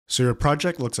So your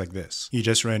project looks like this. You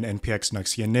just ran npx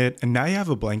nuxt init, and now you have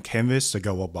a blank canvas to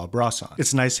go while Bob Ross on.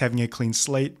 It's nice having a clean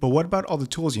slate, but what about all the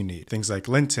tools you need? Things like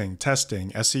linting,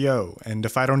 testing, SEO, and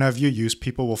if I don't have vuejs,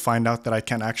 people will find out that I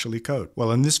can't actually code.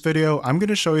 Well, in this video, I'm going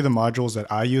to show you the modules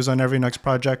that I use on every Nuxt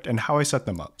project and how I set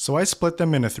them up. So I split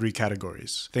them into 3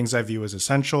 categories. Things I view as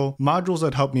essential, modules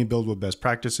that help me build with best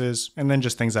practices, and then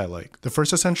just things I like. The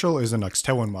first essential is the nuxt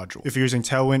Tawin module. If you're using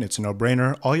Tawin, it's a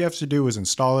no-brainer. All you have to do is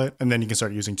install it, and then you can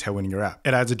start using Tawin in your app.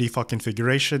 It adds a default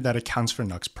configuration that accounts for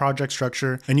Nuxt project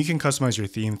structure, and you can customize your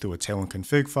theme through a Tawin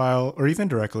config file, or even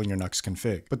directly in your Nuxt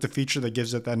config. But the feature that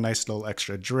gives it that nice little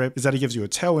extra drip is that it gives you a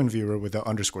Tawin viewer with the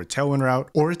 _ Tawin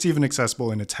route, or it's even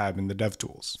accessible in a tab in the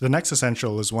DevTools. The next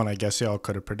essential is one I guess y'all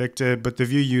could have predicted, but the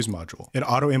vuejs module. It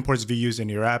auto imports vuejs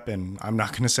into your app, and I'm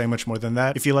not going to say much more than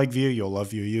that. If you like Vue, you'll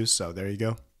love vuejs, so there you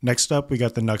go. Next up, we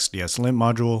got the NXDS Lin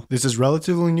module. This is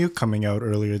relatively new, coming out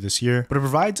earlier this year, but it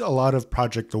provides a lot of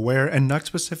project-aware and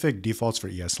Nuxt-specific defaults for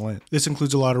ESLint. This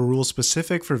includes a lot of rules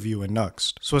specific for Vue and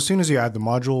Nuxt. So as soon as you add the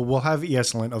module, we'll have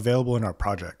ESLint available in our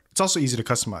project. It's also easy to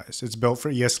customize. It's built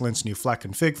for ESLint's new flat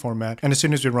config format, and as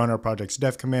soon as we run our project's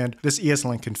dev command, this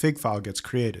ESLint config file gets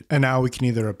created. And now we can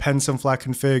either append some flat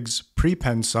configs,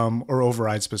 prepend some, or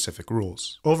override specific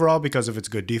rules. Overall, because of its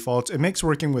good defaults, it makes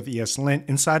working with ESLint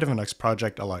inside of a Nuxt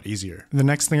project a lot easier. The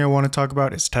next thing I want to talk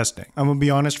about is testing. I'm gonna be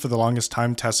honest, for the longest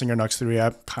time, testing our Nuxt 3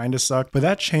 app kinda sucked, but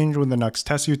that changed when the nuxt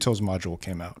Testutils module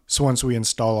came out. So once we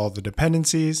install all the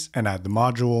dependencies and add the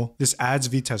module, this adds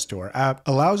vtest to our app,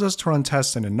 allows us to run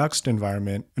tests in a Nuxt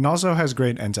environment, and also has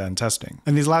great end-to-end testing.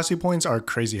 And these last few points are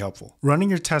crazy helpful.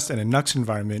 Running your test in a Nuxt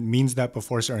environment means that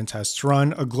before certain tests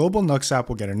run, a global Nuxt app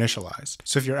will get initialized.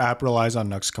 So if your app relies on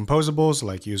Nuxt composables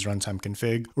like use runtime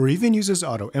config, or even uses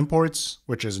auto imports,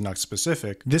 which is Nuxt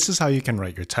specific, this is how you can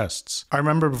write your tests. I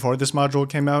remember before this module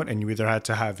came out, and you either had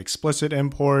to have explicit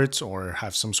imports or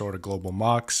have some sort of global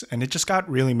mocks, and it just got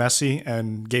really messy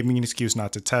and gave me an excuse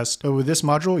not to test. But with this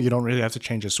module, you don't really have to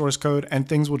change the source code, and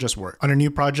things will just work. On a new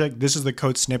project, this is the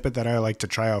code snippet that I like to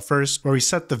try out first, where we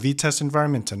set the vtest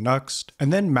environment to Nuxt,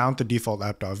 and then mount the default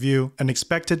app.vue, and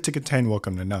expect it to contain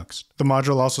welcome to Nuxt. The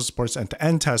module also supports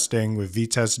end-to-end testing with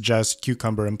vtest, jest,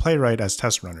 cucumber, and playwright as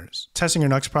test runners. Testing your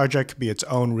Nuxt project could be its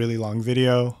own really long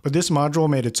video, but this module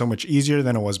made it so much easier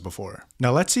than it was before.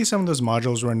 Now let's see some of those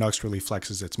modules where Nuxt really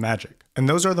flexes its magic. And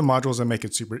those are the modules that make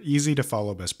it super easy to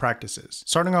follow best practices.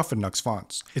 Starting off with Nuxt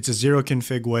fonts. It's a zero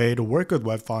config way to work with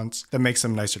web fonts that makes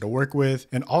them nicer to work with,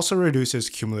 and also reduces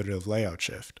cumulative layout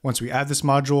shift. Once we add this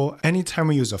module, anytime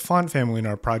we use a font family in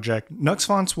our project, Nuxt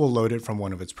Fonts will load it from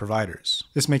one of its providers.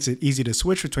 This makes it easy to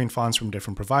switch between fonts from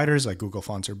different providers like Google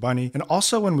Fonts or Bunny, and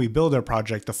also when we build our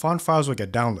project, the font files will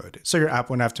get downloaded, so your app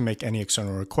won't have to make any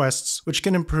external requests, which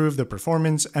can improve the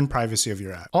performance and privacy of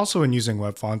your app. Also, when using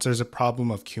web fonts, there's a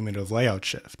problem of cumulative layout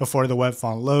shift. Before the web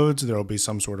font loads, there will be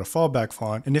some sort of fallback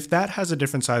font, and if that has a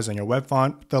different size than your web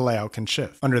font, the layout can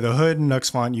shift. Under the hood,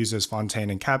 Nuxt Font uses Fontaine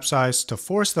and cap size to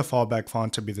force the fallback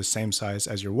font to be the same size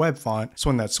as your web font, so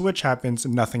when that switch happens,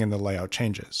 nothing in the layout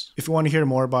changes. If you want to hear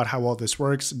more about how all this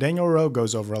works, Daniel Rowe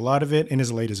goes over a lot of it in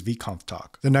his latest vconf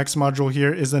talk. The next module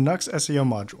here is the Nuxt SEO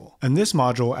module, and this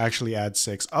module actually adds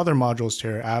 6 other modules to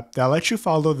your app that let you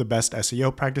follow the best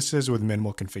SEO practices with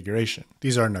minimal configuration.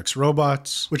 These are Nuxt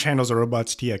Robots, which handles the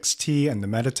robots txt and the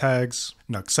meta tags,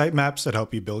 Nuxt Sitemaps that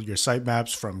help you build your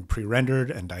sitemaps from pre-rendered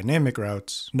and dynamic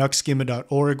routes,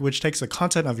 nuxtschema.org, which takes the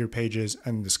content of your pages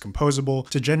and is composable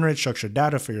to generate structured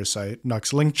data for your site,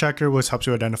 Nuxt Link Checker, which helps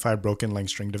you identify broken link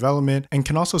string development and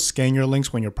can also scan your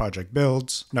links when your project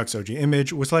builds, Nuxt OG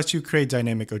Image, which lets you create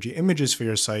dynamic OG images for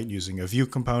your site using a Vue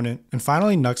component, and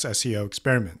finally Nuxt SEO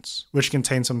Experiments, which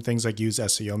contains some things like use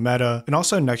SEO meta and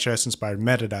also Next.js inspired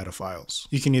metadata files.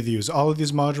 You can either use all of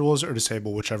these modules or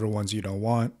disable whichever ones you don't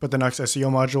want, but the Nuxt SEO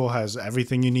module has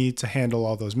everything you need to handle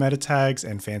all those meta tags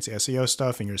and fancy SEO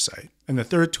stuff in your site. And the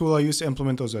third tool I use to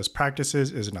implement those best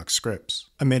practices is Nuxt Scripts.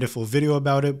 I made a full video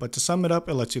about it, but to sum it up,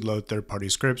 it lets you load third-party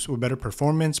scripts with better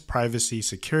performance, privacy,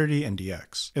 security, and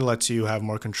DX. It lets you have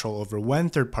more control over when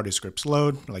third-party scripts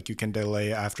load, like you can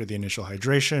delay after the initial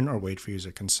hydration or wait for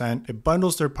user consent. It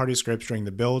bundles third-party scripts during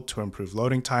the build to improve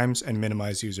loading times and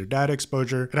minimize user data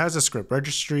exposure. It has a script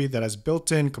registry that has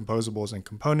built-in composables and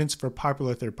components for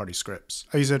popular third-party scripts.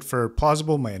 I use it for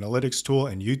Plausible, my analytics tool,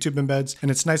 and YouTube embeds, and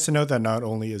it's nice to know that not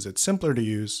only is it simple simpler to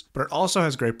use, but it also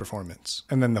has great performance.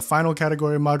 And then the final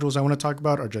category of modules I want to talk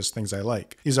about are just things I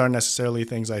like. These aren't necessarily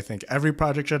things I think every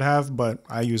project should have, but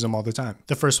I use them all the time.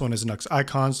 The first one is Nuxt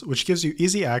Icons, which gives you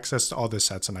easy access to all the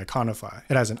sets in Iconify.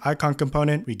 It has an icon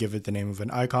component, we give it the name of an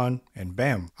icon, and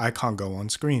bam, icon go on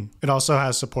screen. It also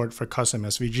has support for custom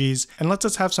SVGs and lets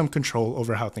us have some control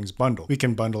over how things bundle. We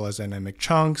can bundle as dynamic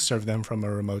chunks, serve them from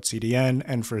a remote CDN,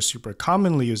 and for super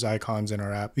commonly used icons in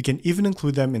our app, we can even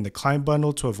include them in the client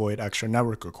bundle to avoid extra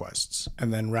network requests.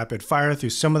 And then rapid fire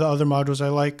through some of the other modules I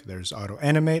like. There's auto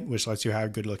animate, which lets you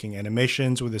have good looking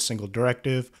animations with a single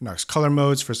directive, Nuxt color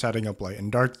modes for setting up light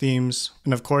and dark themes,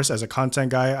 and of course as a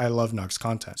content guy, I love Nuxt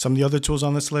content. Some of the other tools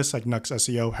on this list like Nuxt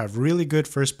SEO have really good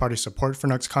first party support for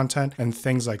Nuxt content, and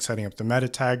things like setting up the meta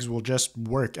tags will just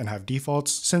work and have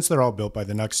defaults since they're all built by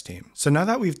the Nuxt team. So now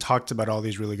that we've talked about all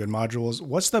these really good modules,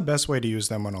 what's the best way to use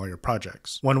them on all your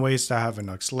projects? One way is to have a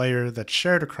Nuxt layer that's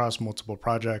shared across multiple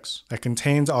projects that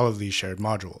contains all of these shared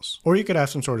modules. Or you could have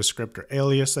some sort of script or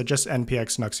alias that just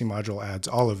npx nuxy module adds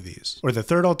all of these. Or the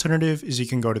third alternative is you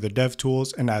can go to the dev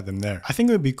tools and add them there. I think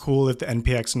it would be cool if the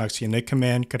npx nuxy init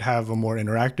command could have a more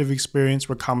interactive experience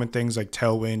where common things like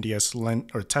Tawin, NXDS Lin,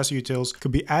 or Testutils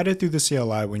could be added through the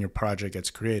CLI when your project gets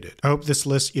created. I hope this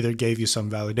list either gave you some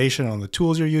validation on the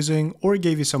tools you're using or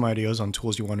gave you some ideas on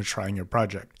tools you want to try in your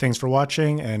project. Thanks for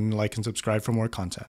watching, and like and subscribe for more content.